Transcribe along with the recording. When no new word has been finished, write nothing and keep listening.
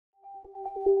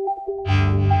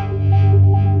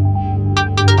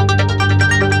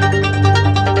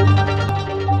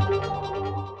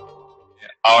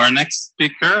Our next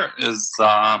speaker is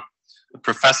a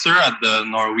professor at the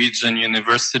Norwegian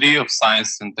University of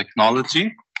Science and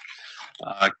Technology,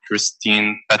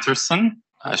 Kristin Pettersen.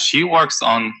 She works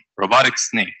on robotic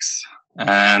snakes.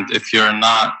 And if you're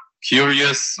not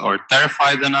curious or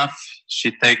terrified enough,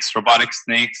 she takes robotic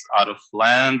snakes out of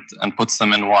land and puts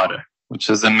them in water, which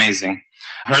is amazing.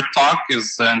 Her talk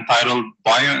is entitled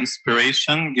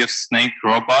Bioinspiration Gives Snake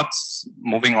Robots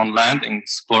Moving on Land and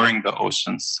Exploring the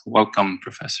Oceans. Welcome,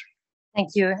 Professor. Thank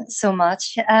you so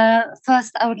much.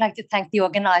 First, I would like to thank the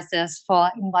organizers for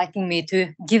inviting me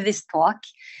to give this talk.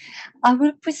 I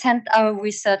will present our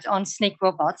research on snake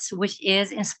robots, which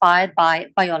is inspired by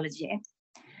biology.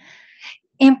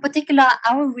 In particular,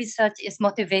 our research is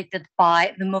motivated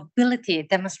by the mobility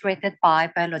demonstrated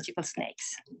by biological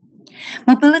snakes.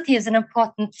 Mobility is an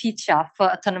important feature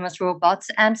for autonomous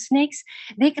robots, and snakes,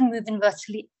 they can move in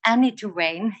virtually any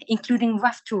terrain, including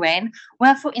rough terrain,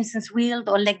 where, for instance, wheeled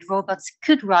or legged robots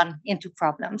could run into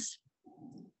problems.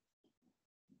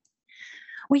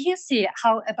 We here see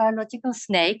how a biological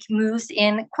snake moves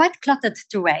in quite cluttered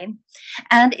terrain,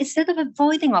 and instead of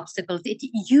avoiding obstacles, it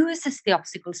uses the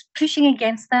obstacles, pushing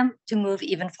against them to move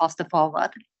even faster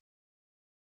forward.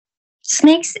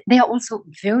 Snakes, they are also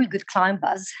very good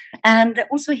climbers. And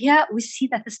also here we see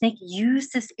that the snake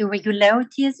uses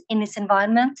irregularities in its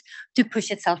environment to push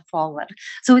itself forward.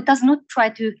 So it does not try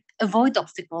to avoid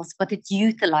obstacles, but it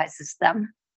utilizes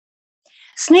them.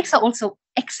 Snakes are also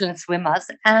excellent swimmers,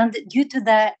 and due to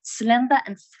their slender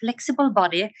and flexible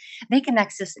body, they can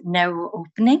access narrow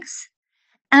openings.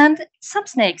 And some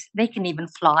snakes, they can even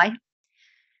fly.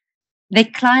 They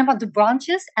climb onto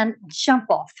branches and jump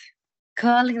off,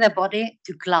 curling their body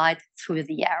to glide through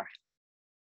the air.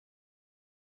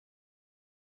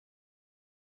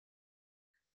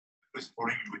 It was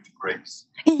falling with grace.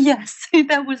 Yes,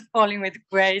 that was falling with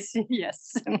grace,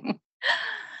 yes.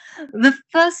 The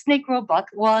first snake robot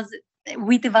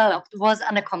we developed was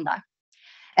Anaconda.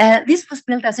 This was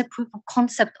built as a proof of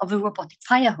concept of a robotic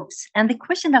fire hose. And the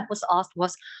question that was asked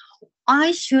was,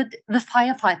 why should the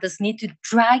firefighters need to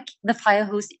drag the fire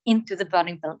hose into the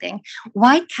burning building?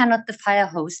 Why cannot the fire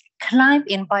hose climb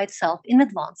in by itself in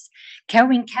advance,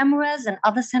 carrying cameras and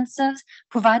other sensors,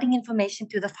 providing information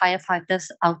to the firefighters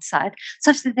outside,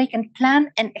 such that they can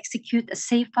plan and execute a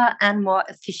safer and more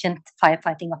efficient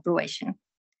firefighting operation?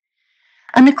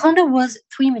 Anaconda was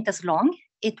 3 meters long.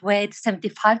 It weighed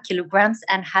 75 kilograms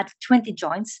and had 20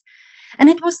 joints. And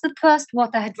it was the first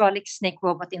water hydraulic snake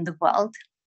robot in the world.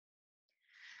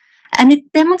 And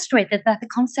it demonstrated that the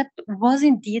concept was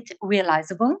indeed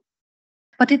realizable,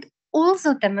 but it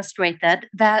also demonstrated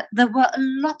that there were a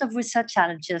lot of research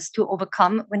challenges to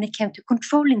overcome when it came to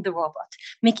controlling the robot,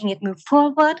 making it move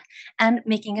forward and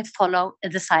making it follow a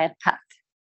desired path.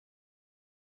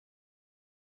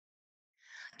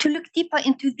 To look deeper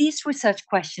into these research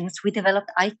questions, we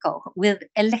developed ICO with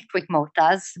electric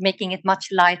motors, making it much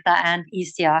lighter and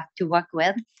easier to work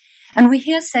with. And we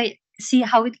here see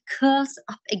how it curls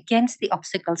up against the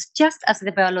obstacles, just as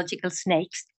the biological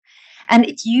snakes. And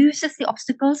it uses the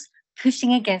obstacles,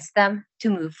 pushing against them to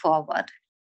move forward.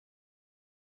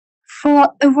 For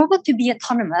a robot to be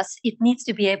autonomous, it needs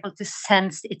to be able to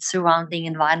sense its surrounding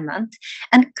environment.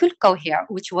 And Kulko here,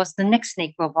 which was the next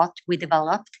snake robot we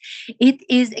developed, it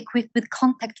is equipped with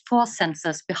contact force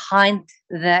sensors behind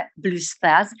the blue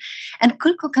spheres. And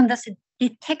Kulko can thus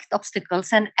detect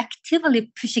obstacles and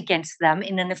actively push against them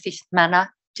in an efficient manner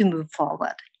to move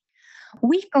forward.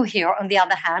 Wiko here, on the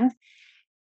other hand,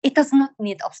 it does not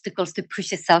need obstacles to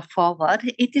push itself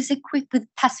forward. It is equipped with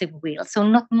passive wheels, so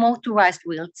not motorized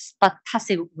wheels, but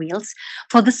passive wheels,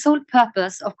 for the sole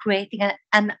purpose of creating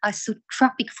an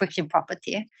isotropic friction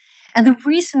property. And the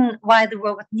reason why the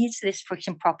robot needs this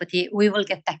friction property, we will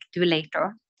get back to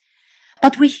later.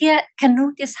 But we here can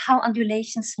notice how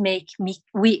undulations make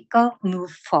Wiko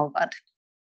move forward.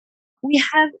 We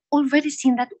have already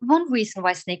seen that one reason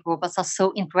why snake robots are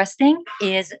so interesting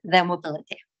is their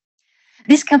mobility.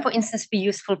 This can, for instance, be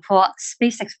useful for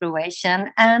space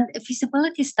exploration, and a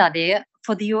feasibility study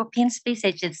for the European Space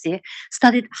Agency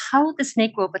studied how the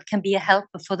snake robot can be a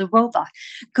helper for the rover,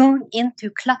 going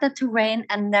into cluttered terrain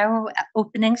and narrow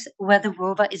openings where the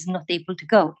rover is not able to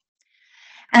go.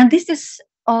 And this is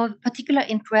of particular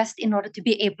interest in order to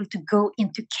be able to go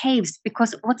into caves,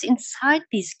 because what's inside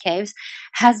these caves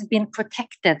has been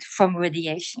protected from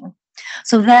radiation.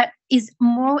 So there is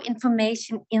more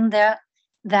information in there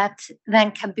that then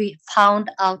can be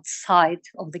found outside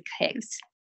of the caves.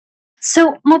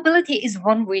 So mobility is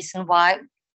one reason why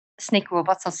snake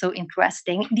robots are so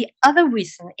interesting. The other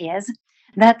reason is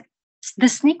that the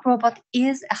snake robot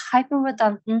is a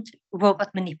hyper-redundant robot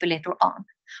manipulator arm.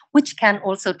 which can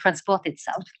also transport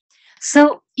itself.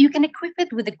 So you can equip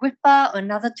it with a gripper or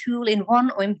another tool in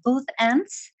one or in both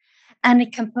ends, and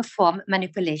it can perform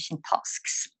manipulation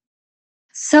tasks.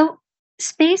 So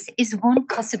space is one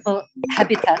possible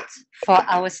habitat for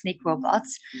our snake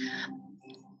robots.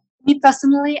 Me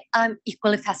personally, I'm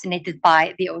equally fascinated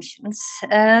by the oceans.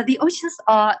 The oceans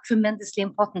are tremendously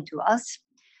important to us.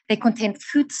 They contain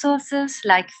food sources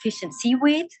like fish and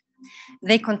seaweed.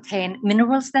 They contain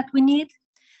minerals that we need,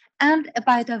 and a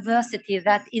biodiversity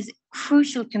that is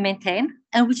crucial to maintain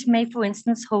and which may, for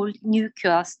instance, hold new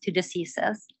cures to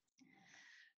diseases.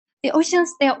 The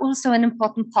oceans, they are also an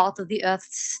important part of the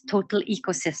Earth's total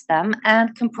ecosystem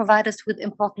and can provide us with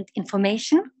important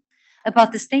information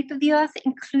about the state of the Earth,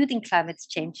 including climate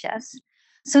changes.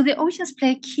 So the oceans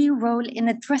play a key role in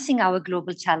addressing our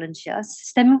global challenges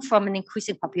stemming from an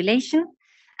increasing population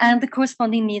and the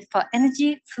corresponding need for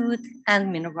energy, food,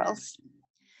 and minerals,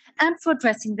 and for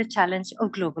addressing the challenge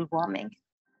of global warming.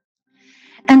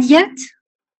 And yet,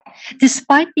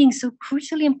 despite being so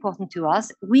crucially important to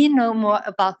us, we know more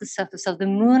about the surface of the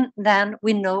moon than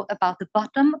we know about the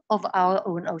bottom of our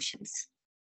own oceans.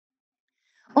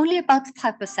 Only about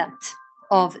 5%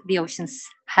 of the oceans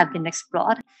have been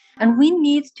explored, and we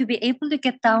need to be able to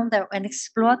get down there and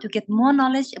explore to get more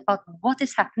knowledge about what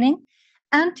is happening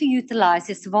and to utilize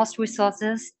its vast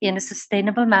resources in a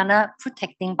sustainable manner,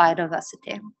 protecting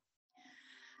biodiversity.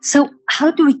 So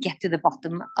how do we get to the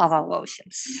bottom of our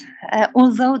oceans?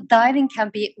 Although diving can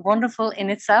be wonderful in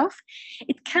itself,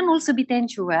 it can also be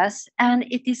dangerous, and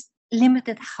it is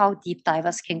limited how deep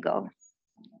divers can go.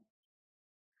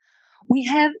 We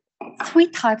have 3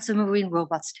 types of marine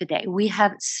robots today. We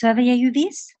have survey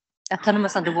AUVs,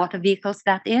 autonomous underwater vehicles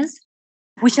that is,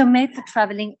 which are made for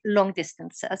traveling long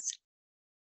distances.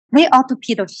 They are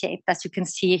torpedo-shaped, as you can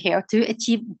see here, to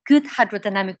achieve good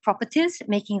hydrodynamic properties,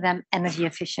 making them energy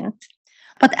efficient.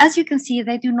 But as you can see,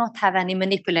 they do not have any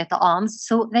manipulator arms,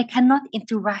 so they cannot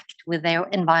interact with their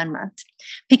environment,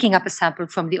 picking up a sample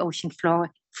from the ocean floor,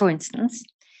 for instance.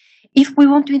 If we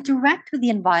want to interact with the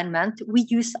environment, we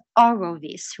use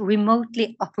ROVs,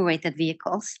 remotely operated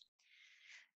vehicles.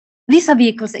 These are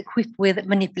vehicles equipped with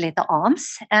manipulator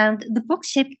arms, and the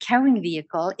box-shaped carrying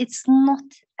vehicle, it's not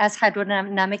as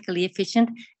hydrodynamically efficient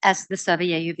as the survey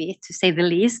AUV, to say the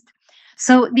least.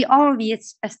 So the ROV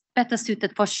is better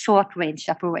suited for short-range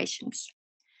operations.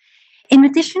 In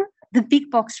addition, the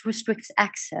big box restricts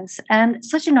access, and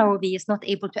such an ROV is not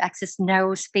able to access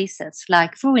narrow spaces,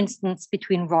 like, for instance,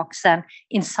 between rocks and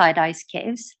inside ice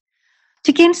caves.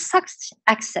 To gain such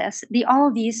access, the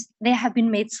ROVs, they have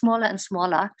been made smaller and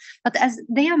smaller, but as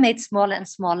they are made smaller and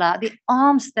smaller, the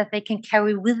arms that they can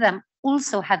carry with them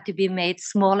also have to be made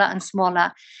smaller and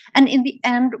smaller. And in the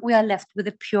end, we are left with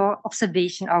a pure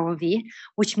observation ROV,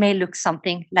 which may look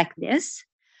something like this.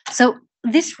 So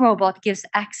this robot gives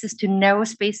access to narrow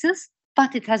spaces,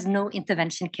 but it has no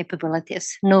intervention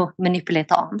capabilities, no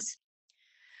manipulator arms.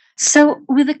 So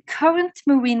with the current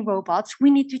marine robots, we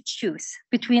need to choose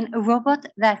between a robot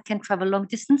that can travel long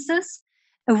distances,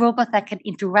 a robot that can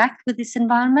interact with this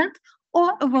environment,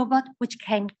 or a robot which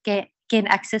can gain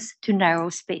access to narrow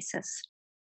spaces.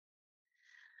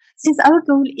 Since our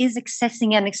goal is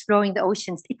accessing and exploring the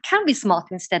oceans, it can be smart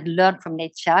to instead learn from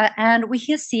nature, and we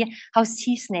here see how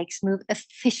sea snakes move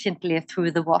efficiently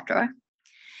through the water.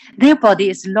 Their body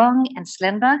is long and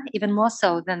slender, even more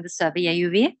so than the survey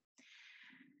AUV.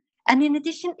 And in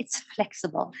addition, it's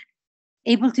flexible,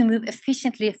 able to move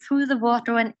efficiently through the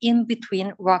water and in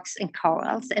between rocks and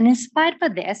corals. And inspired by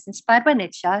this, inspired by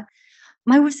nature,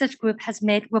 my research group has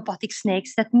made robotic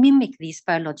snakes that mimic these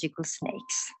biological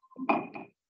snakes.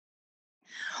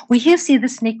 We here see the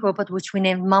snake robot, which we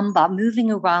named Mamba,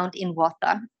 moving around in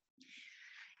water.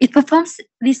 It performs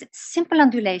these simple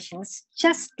undulations,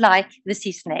 just like the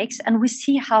sea snakes, and we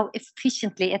see how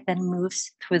efficiently it then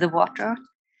moves through the water.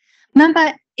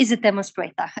 Mamba is a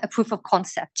demonstrator, a proof of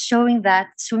concept, showing that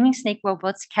swimming snake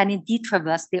robots can indeed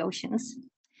traverse the oceans.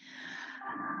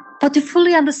 But to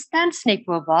fully understand snake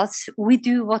robots, we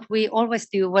do what we always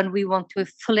do when we want to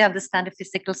fully understand a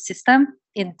physical system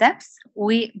in depth.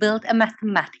 We build a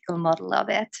mathematical model of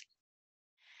it.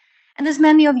 And as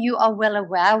many of you are well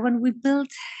aware, when we build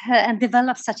and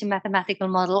develop such a mathematical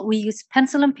model, we use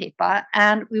pencil and paper,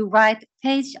 and we write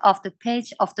page after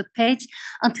page after page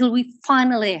until we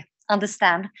finally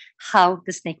understand how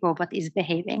the snake robot is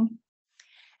behaving.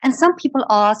 And some people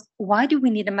ask, why do we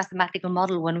need a mathematical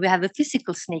model when we have a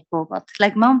physical snake robot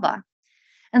like Mamba?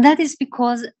 And that is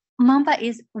because Mamba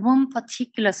is one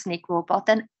particular snake robot,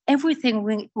 and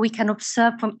everything we can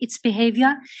observe from its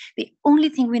behavior, the only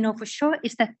thing we know for sure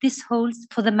is that this holds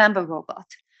for the Mamba robot.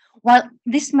 While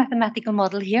this mathematical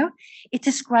model here, it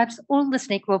describes all the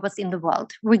snake robots in the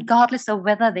world, regardless of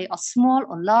whether they are small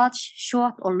or large,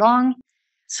 short or long,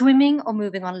 swimming or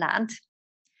moving on land.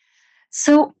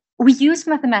 So we use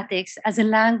mathematics as a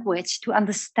language to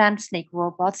understand snake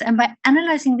robots. And by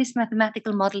analyzing this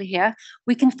mathematical model here,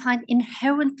 we can find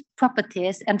inherent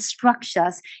properties and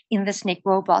structures in the snake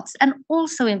robots and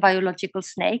also in biological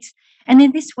snakes. And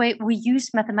in this way, we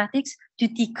use mathematics to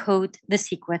decode the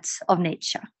secrets of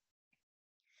nature.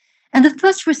 And the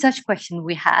first research question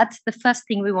we had, the first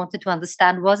thing we wanted to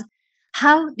understand was,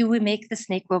 how do we make the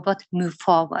snake robot move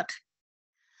forward?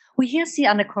 We here see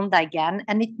anaconda again,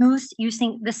 and it moves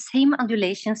using the same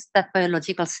undulations that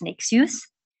biological snakes use.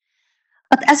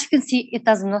 But as you can see, it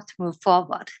does not move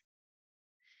forward.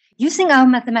 Using our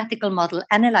mathematical model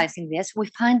analyzing this, we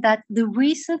find that the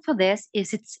reason for this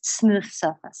is its smooth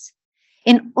surface.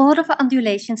 In order for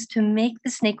undulations to make the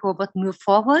snake robot move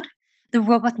forward, the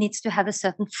robot needs to have a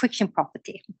certain friction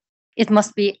property. It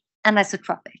must be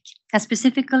anisotropic. And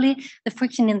specifically, the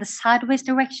friction in the sideways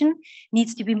direction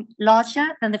needs to be larger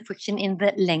than the friction in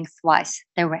the lengthwise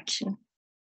direction.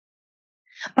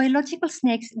 Biological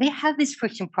snakes, they have this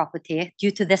friction property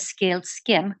due to their scaled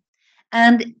skin.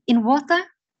 And in water,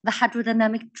 the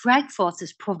hydrodynamic drag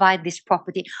forces provide this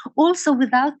property, also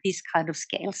without these kind of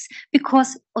scales,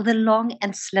 because of the long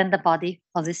and slender body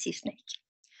of the sea snake.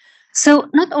 So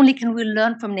not only can we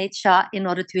learn from nature in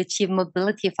order to achieve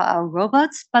mobility for our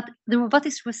robots, but the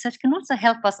robotics research can also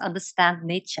help us understand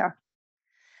nature.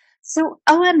 So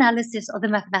our analysis of the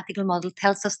mathematical model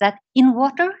tells us that in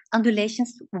water,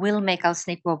 undulations will make our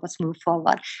snake robots move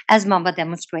forward, as Mamba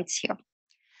demonstrates here.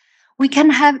 We can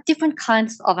have different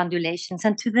kinds of undulations,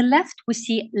 and to the left, we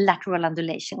see lateral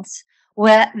undulations,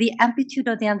 where the amplitude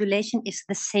of the undulation is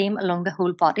the same along the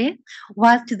whole body,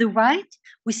 while to the right,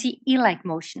 we see eel-like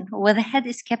motion, where the head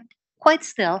is kept quite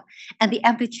still and the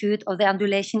amplitude of the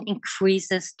undulation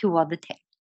increases toward the tail.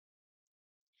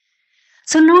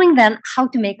 So knowing then how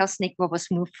to make our snake robots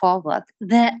move forward,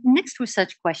 the next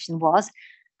research question was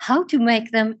how to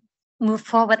make them move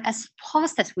forward as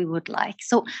fast as we would like.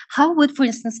 So how would, for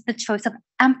instance, the choice of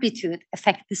amplitude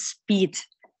affect the speed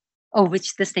of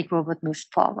which the snake robot moves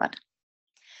forward?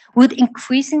 Would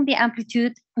increasing the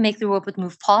amplitude make the robot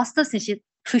move faster since it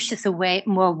pushes away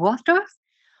more water?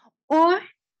 Or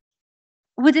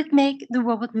would it make the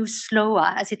robot move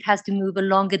slower as it has to move a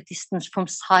longer distance from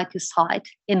side to side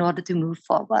in order to move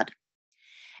forward?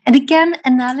 And again,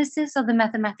 analysis of the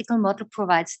mathematical model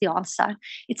provides the answer.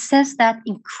 It says that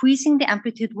increasing the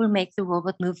amplitude will make the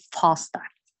robot move faster.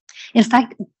 In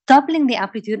fact, doubling the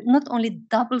amplitude not only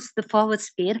doubles the forward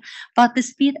speed, but the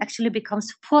speed actually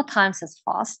becomes 4 times as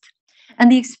fast.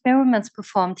 And the experiments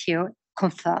performed here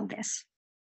confirm this.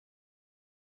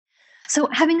 So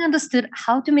having understood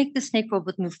how to make the snake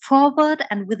robot move forward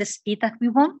and with the speed that we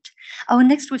want, our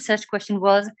next research question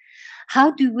was,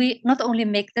 how do we not only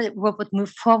make the robot move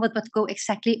forward, but go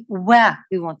exactly where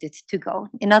we want it to go?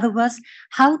 In other words,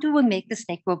 how do we make the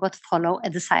snake robot follow a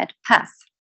desired path?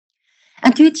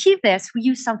 And to achieve this, we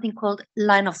use something called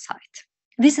line of sight.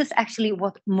 This is actually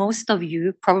what most of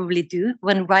you probably do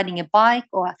when riding a bike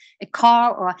or a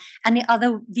car or any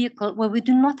other vehicle where we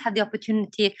do not have the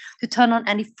opportunity to turn on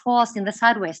any force in the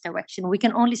sideways direction. We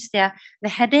can only steer the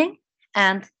heading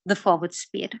and the forward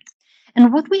speed.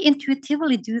 And what we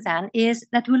intuitively do then is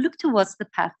that we look towards the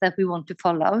path that we want to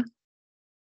follow.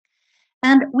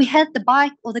 And we head the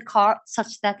bike or the car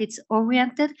such that it's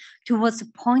oriented towards a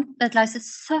point that lies a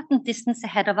certain distance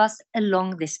ahead of us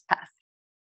along this path.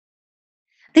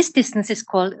 This distance is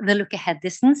called the look-ahead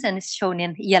distance and is shown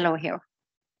in yellow here.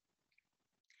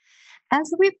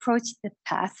 As we approach the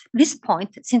path, this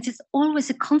point, since it's always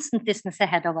a constant distance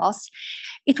ahead of us,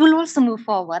 it will also move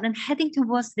forward, and heading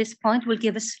towards this point will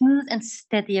give a smooth and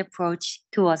steady approach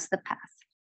towards the path.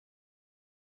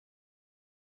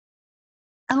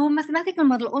 Our mathematical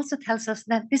model also tells us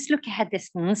that this look-ahead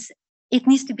distance, it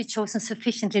needs to be chosen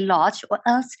sufficiently large or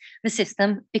else the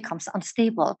system becomes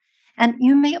unstable. And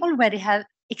you may already have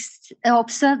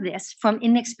observed this from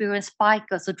inexperienced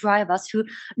bikers or drivers who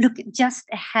look just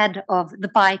ahead of the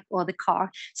bike or the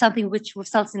car, something which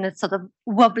results in a sort of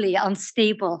wobbly,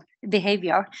 unstable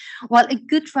behavior, while a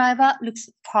good driver looks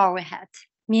far ahead,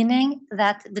 meaning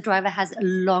that the driver has a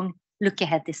long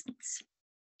look-ahead distance.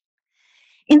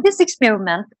 In this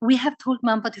experiment, we have told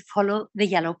Mamba to follow the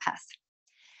yellow path.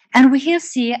 And we here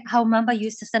see how Mamba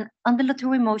uses an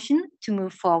undulatory motion to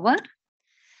move forward.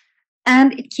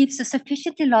 And it keeps a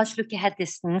sufficiently large look-ahead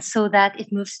distance so that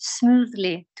it moves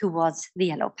smoothly towards the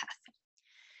yellow path.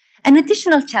 An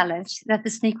additional challenge that the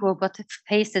snake robot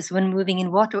faces when moving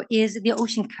in water is the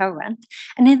ocean current.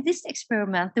 And in this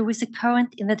experiment, there is a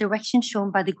current in the direction shown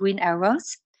by the green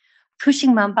arrows,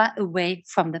 pushing Mamba away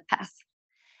from the path.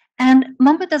 And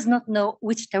Mamba does not know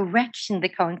which direction the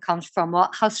current comes from or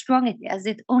how strong it is.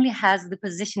 It only has the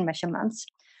position measurements.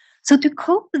 So to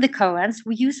cope with the currents,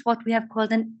 we use what we have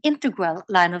called an integral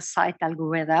line of sight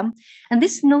algorithm. And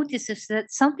this notices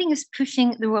that something is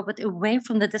pushing the robot away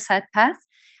from the desired path,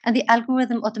 and the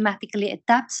algorithm automatically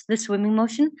adapts the swimming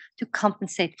motion to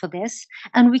compensate for this.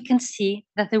 And we can see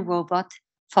that the robot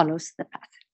follows the path.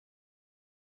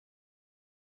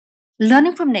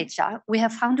 Learning from nature, we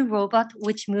have found a robot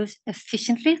which moves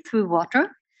efficiently through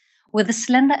water with a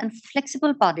slender and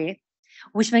flexible body,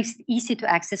 which makes it easy to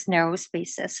access narrow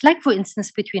spaces, like for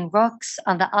instance, between rocks,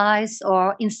 under ice,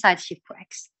 or inside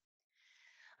shipwrecks.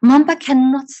 Mamba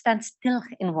cannot stand still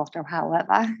in water,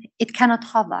 however. It cannot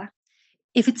hover.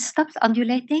 If it stops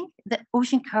undulating, the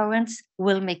ocean currents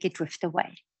will make it drift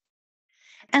away.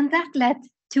 And that led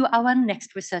to our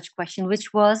next research question,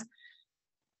 which was,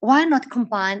 why not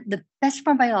combine the best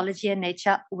from biology and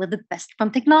nature with the best from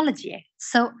technology?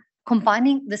 So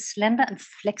combining the slender and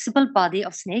flexible body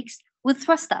of snakes with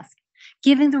thrusters,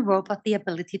 giving the robot the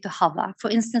ability to hover, for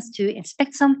instance, to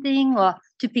inspect something or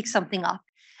to pick something up.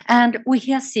 And we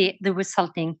here see the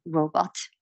resulting robot.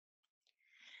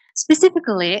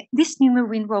 Specifically, this new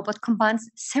marine robot combines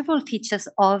several features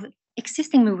of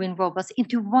existing marine robots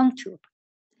into one tube.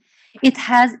 It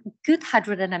has good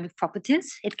hydrodynamic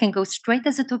properties. It can go straight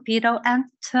as a torpedo and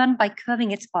turn by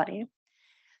curving its body.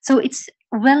 So it's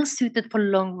well suited for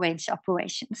long-range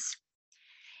operations.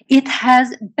 It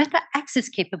has better access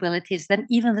capabilities than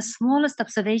even the smallest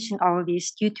observation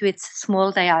ROVs due to its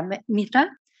small diameter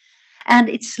and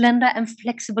its slender and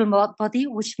flexible body,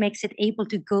 which makes it able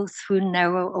to go through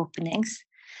narrow openings.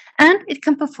 And it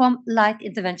can perform light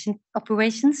intervention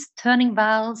operations, turning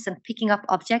valves and picking up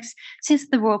objects, since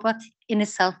the robot in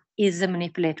itself is a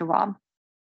manipulator arm.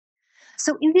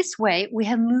 So in this way, we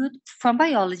have moved from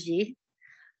biology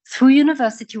through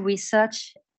university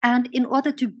research, and in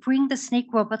order to bring the snake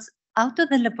robots out of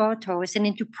the laboratories and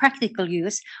into practical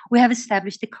use, we have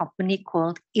established a company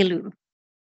called Illume.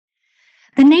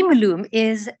 The name Illume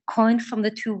is coined from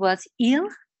the two words eel,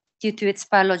 due to its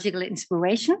biological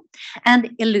inspiration, and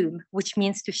illume, which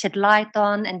means to shed light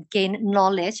on and gain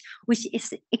knowledge, which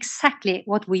is exactly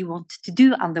what we want to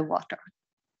do underwater.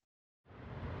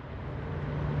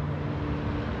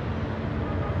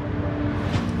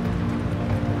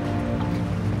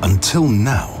 Until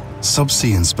now,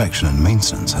 subsea inspection and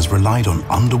maintenance has relied on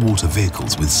underwater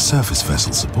vehicles with surface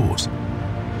vessel support.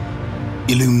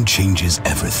 Illume changes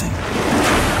everything.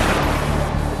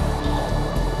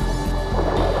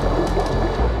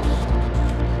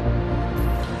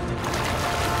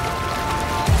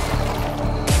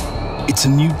 It's a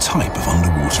new type of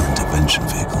underwater intervention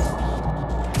vehicle.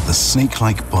 The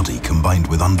snake-like body combined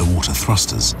with underwater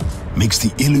thrusters makes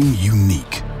the Illume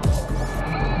unique.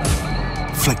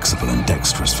 Flexible and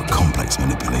dexterous for complex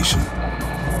manipulation.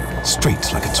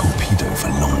 Straight like a torpedo for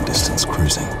long-distance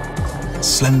cruising.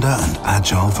 Slender and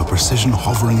agile for precision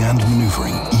hovering and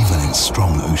maneuvering even in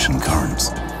strong ocean currents.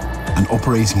 And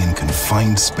operating in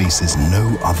confined spaces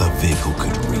no other vehicle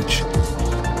could reach.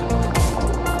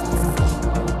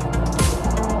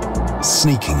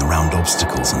 Snaking around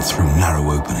obstacles and through narrow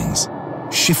openings.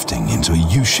 Shifting into a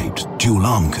U-shaped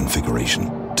dual-arm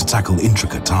configuration to tackle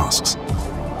intricate tasks.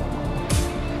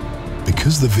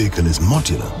 Because the vehicle is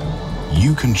modular,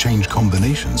 you can change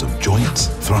combinations of joints,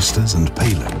 thrusters, and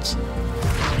payloads.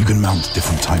 You can mount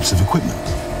different types of equipment,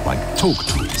 like torque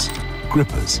tools,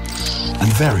 grippers,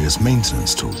 and various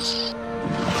maintenance tools.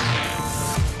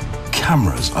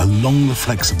 Cameras along the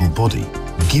flexible body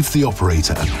give the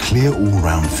operator a clear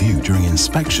all-round view during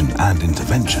inspection and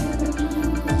intervention.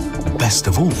 Best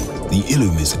of all, the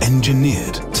Illume is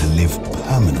engineered to live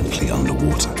permanently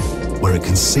underwater, where it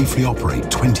can safely operate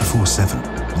 24/7,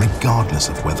 regardless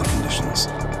of weather conditions.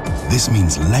 This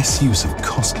means less use of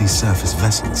costly surface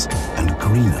vessels and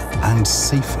greener and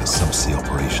safer subsea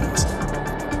operations.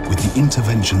 With the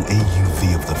intervention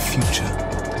AUV of the future,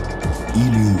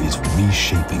 Illume is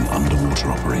reshaping underwater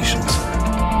operations.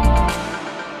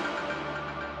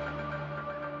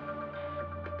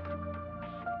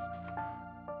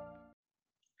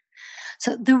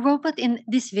 So the robot in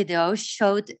this video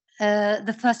showed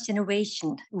the first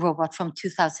generation robot from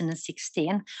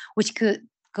 2016, which could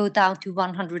go down to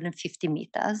 150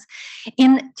 meters.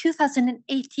 In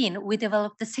 2018, we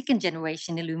developed the second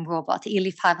generation Illume robot,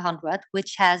 Illy 500,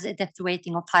 which has a depth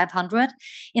rating of 500,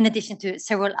 in addition to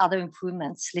several other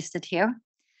improvements listed here.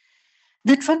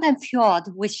 The Trondheim Fjord,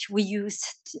 which we used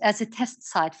as a test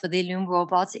site for the ILLUME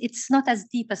robots, it's not as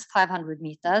deep as 500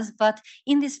 meters, but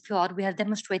in this fjord, we have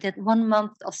demonstrated 1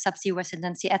 month of subsea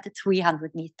residency at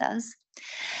 300 meters.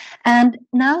 And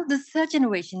now the third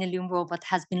generation ILLUME robot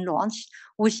has been launched,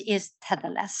 which is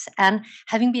tetherless. And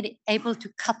having been able to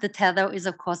cut the tether is,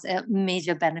 of course, a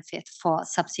major benefit for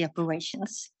subsea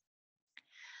operations.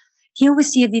 Here we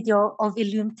see a video of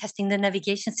ILLUME testing the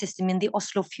navigation system in the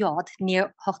Oslo Fjord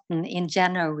near Horten in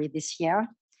January this year.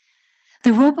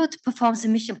 The robot performs a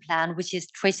mission plan, which is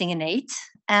tracing an 8,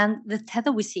 and the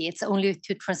tether we see, it's only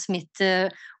to transmit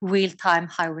the real-time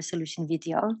high-resolution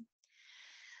video.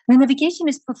 The navigation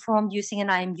is performed using an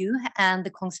IMU and the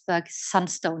Kongsberg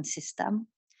Sunstone system.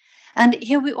 And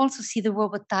here we also see the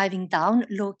robot diving down,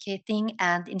 locating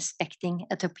and inspecting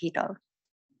a torpedo.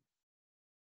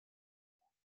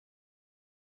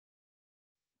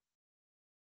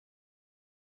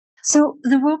 So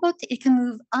the robot, it can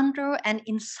move under and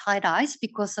inside ice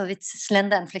because of its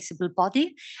slender and flexible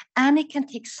body, and it can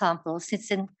take samples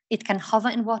since it can hover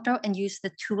in water and use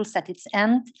the tools at its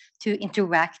end to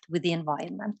interact with the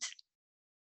environment.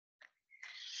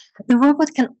 The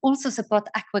robot can also support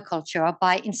aquaculture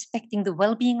by inspecting the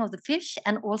well-being of the fish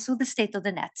and also the state of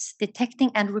the nets,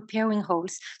 detecting and repairing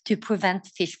holes to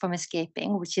prevent fish from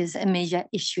escaping, which is a major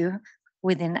issue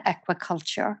within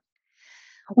aquaculture.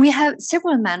 We have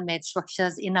several man-made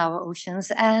structures in our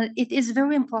oceans, and it is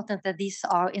very important that these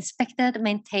are inspected,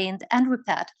 maintained, and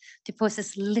repaired to pose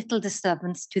as little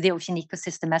disturbance to the ocean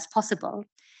ecosystem as possible.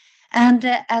 And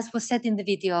as was said in the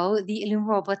video, the ILLUME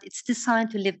robot, it's designed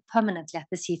to live permanently at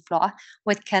the seafloor,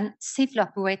 where it can safely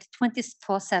operate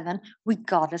 24/7,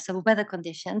 regardless of weather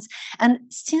conditions. And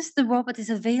since the robot is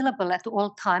available at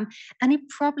all times, any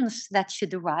problems that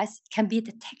should arise can be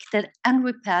detected and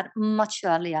repaired much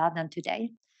earlier than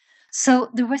today. So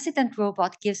the resident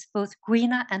robot gives both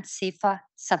greener and safer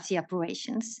subsea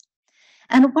operations.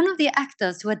 And one of the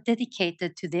actors who are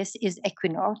dedicated to this is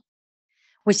Equinor,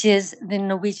 which is the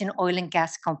Norwegian oil and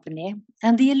gas company.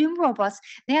 And the ILLUME robots,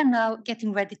 they are now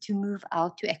getting ready to move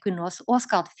out to Equinor's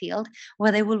Åsgard field,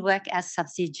 where they will work as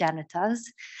subsea janitors.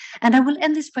 And I will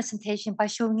end this presentation by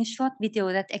showing a short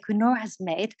video that Equinor has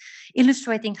made,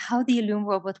 illustrating how the ILLUME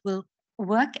robot will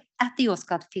work at the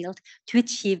Åsgard field to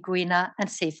achieve greener and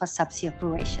safer subsea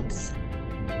operations.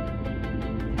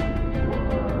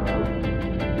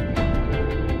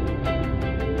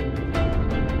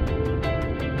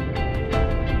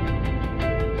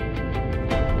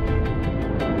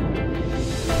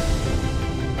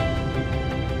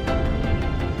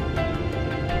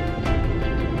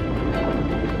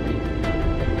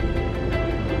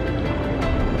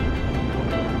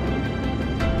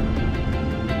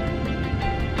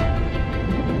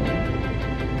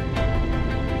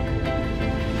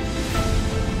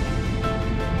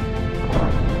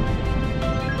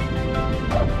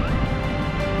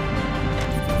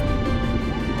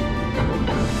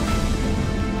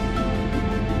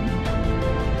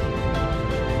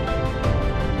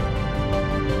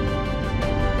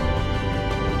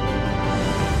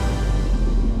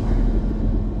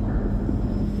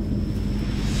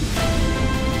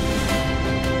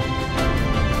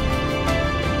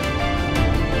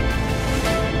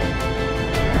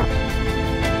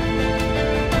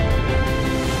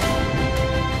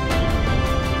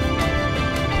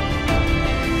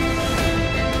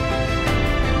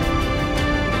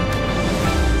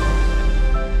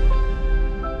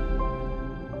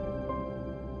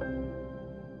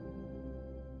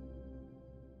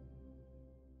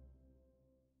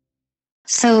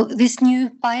 So this new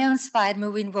bio-inspired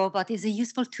marine robot is a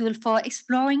useful tool for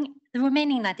exploring the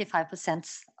remaining 95%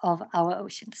 of our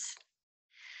oceans.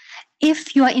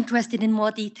 If you are interested in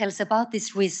more details about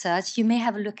this research, you may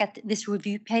have a look at this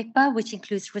review paper, which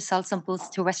includes results on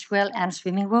both terrestrial and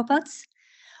swimming robots,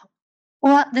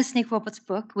 or the Snake Robots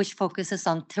book, which focuses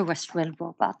on terrestrial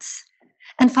robots.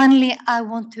 And finally, I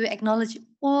want to acknowledge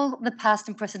all the past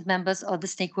and present members of the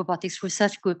Snake Robotics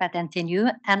Research Group at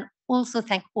NTNU, and also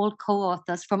thank all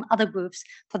co-authors from other groups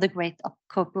for the great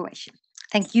cooperation.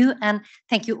 Thank you, and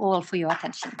thank you all for your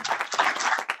attention.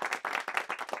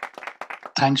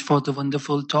 Thanks for the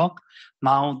wonderful talk.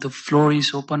 Now the floor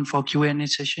is open for Q&A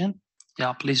session.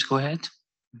 Yeah, please go ahead.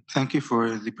 Thank you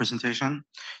for the presentation.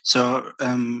 So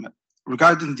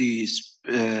regarding the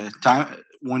time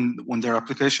when their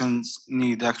applications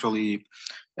need actually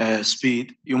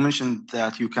speed, you mentioned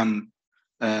that you can,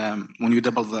 when you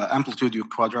double the amplitude, you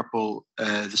quadruple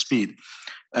the speed.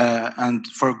 And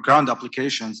for ground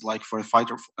applications, like for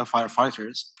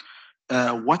firefighters,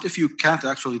 what if you can't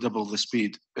actually double the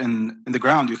speed? In the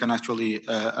ground, you can actually,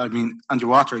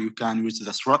 underwater, you can use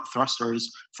the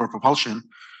thrusters for propulsion,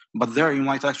 but there you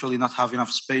might actually not have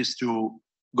enough space to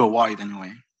go wide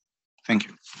anyway. Thank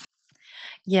you.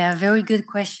 Yeah, very good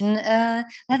question.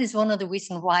 That is one of the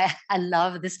reasons why I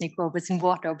love the snake robots in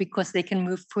water, because they can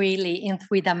move freely in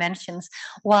 3 dimensions.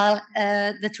 While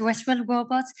the terrestrial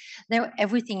robots, there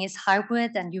everything is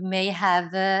hybrid, and you may have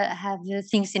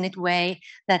things in its way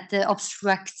that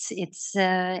obstructs its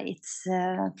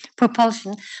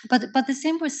propulsion. But the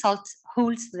same result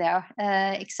holds there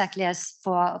exactly as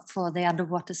for the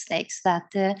underwater snakes. That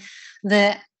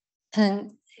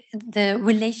the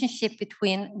relationship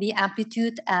between the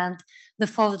amplitude and the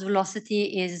forward velocity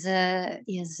is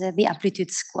the amplitude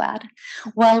squared.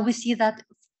 While we see that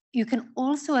you can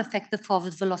also affect the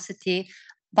forward velocity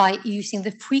by using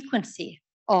the frequency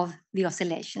of the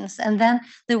oscillations. And then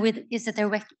there is a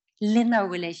direct linear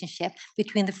relationship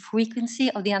between the frequency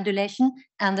of the undulation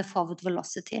and the forward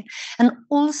velocity. And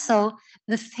also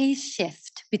the phase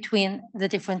shift between the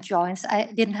different joints.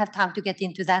 I didn't have time to get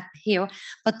into that here,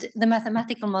 but the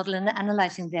mathematical model in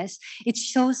analyzing this, it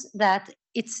shows that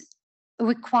it's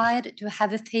required to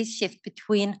have a phase shift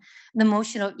between the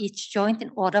motion of each joint in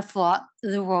order for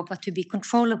the robot to be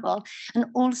controllable. And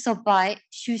also by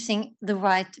choosing the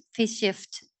right phase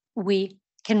shift, we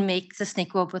can make the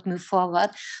snake robot move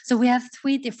forward. So we have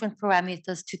 3 different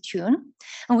parameters to tune.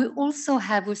 And we also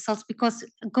have results, because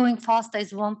going faster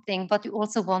is one thing, but you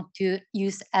also want to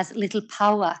use as little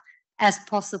power as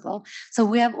possible. So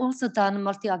we have also done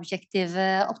multi-objective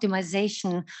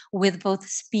optimization with both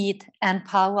speed and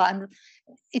power. And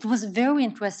it was very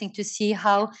interesting to see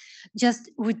how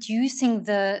just reducing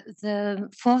the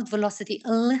forward velocity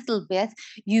a little bit,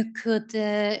 you could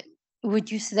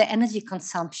reduce the energy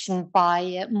consumption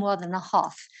by more than a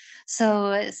half.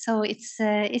 So it's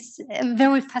a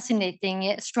very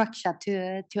fascinating structure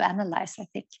to analyze, I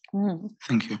think.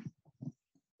 Thank you.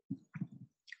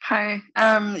 Hi.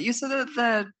 You said that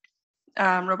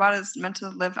the robot is meant to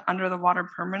live under the water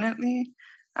permanently.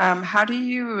 How do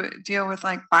you deal with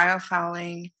like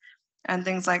biofouling and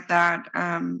things like that?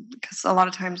 Because a lot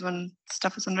of times when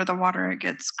stuff is under the water, it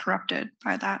gets corrupted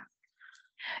by that.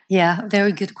 Yeah,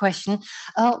 very good question.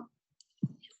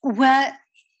 Where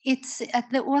it's at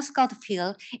the Åsgard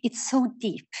field, it's so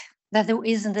deep that there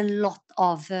isn't a lot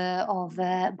of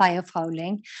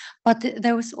biofouling, but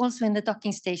there is also in the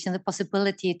docking station the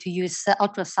possibility to use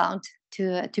ultrasound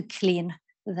to clean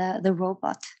the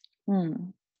robot.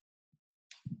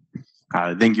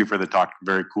 Thank you for the talk.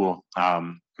 Very cool.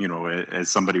 As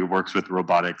somebody who works with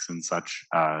robotics and such,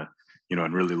 and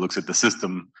really looks at the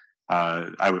system,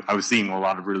 I was seeing a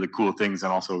lot of really cool things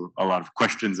and also a lot of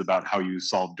questions about how you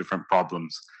solve different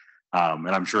problems. And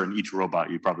I'm sure in each robot,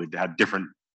 you probably had different,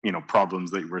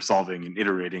 problems that you were solving and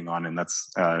iterating on. And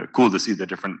that's cool to see the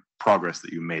different progress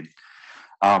that you made.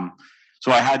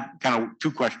 So I had kind of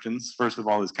 2 questions. First of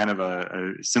all is kind of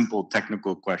a simple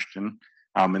technical question.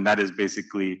 And that is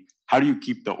basically, how do you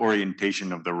keep the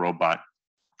orientation of the robot,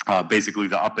 basically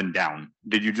the up and down?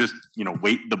 Did you just,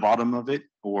 weight the bottom of it,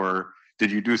 or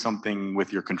did you do something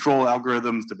with your control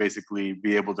algorithms to basically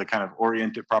be able to kind of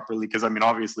orient it properly? Because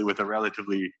obviously with a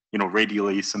relatively,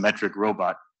 radially symmetric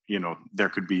robot, there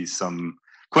could be some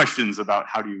questions about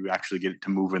how do you actually get it to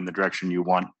move in the direction you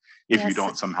want if you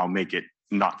don't somehow make it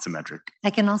not symmetric. I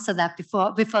can answer that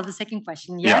before the second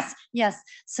question. Yes, yeah. Yes.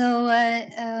 So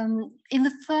in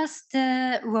the first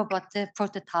robot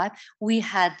prototype, we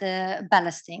had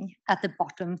ballasting at the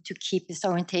bottom to keep its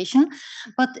orientation,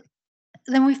 but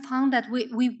then we found that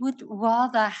we would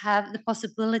rather have the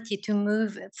possibility to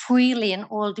move freely in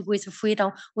all degrees of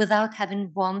freedom without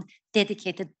having one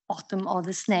dedicated bottom of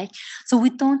the snake. So we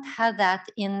don't have that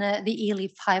in the Ely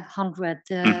 500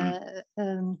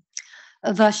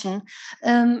 version.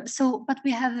 But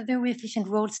we have a very efficient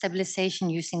roll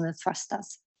stabilization using the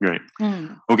thrusters. Great.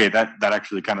 Okay, that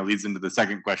actually kind of leads into the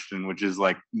second question, which is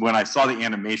like, when I saw the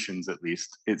animations, at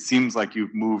least, it seems like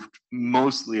you've moved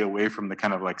mostly away from the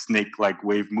kind of like snake-like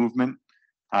wave movement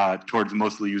towards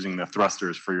mostly using the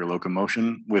thrusters for your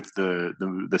locomotion, with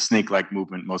the snake-like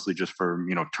movement mostly just for,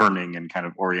 turning and kind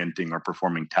of orienting or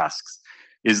performing tasks.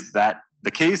 Is that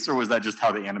the case, or was that just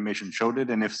how the animation showed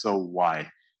it? And if so, why?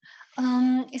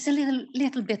 It's a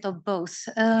little bit of both.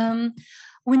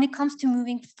 When it comes to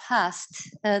moving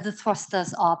fast, the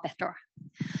thrusters are better.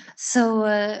 So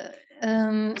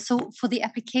for the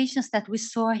applications that we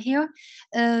saw here,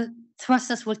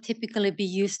 thrusters will typically be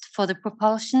used for the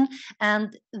propulsion,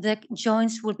 and the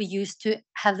joints will be used to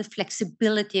have the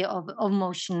flexibility of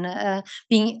motion,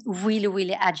 being really,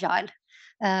 really agile.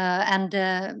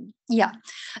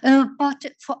 But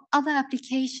for other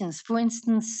applications, for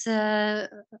instance,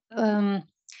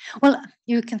 well,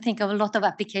 you can think of a lot of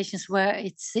applications where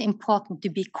it's important to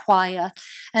be quiet,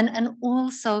 and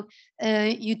also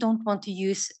you don't want to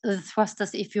use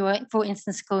thrusters if you are, for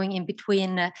instance, going in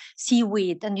between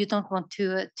seaweed, and you don't want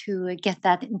to get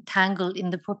that entangled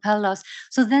in the propellers.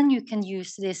 So then you can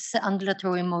use this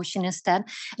undulatory motion instead,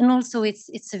 and also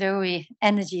it's very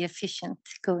energy efficient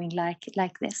going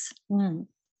like this.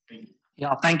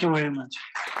 Yeah, thank you very much.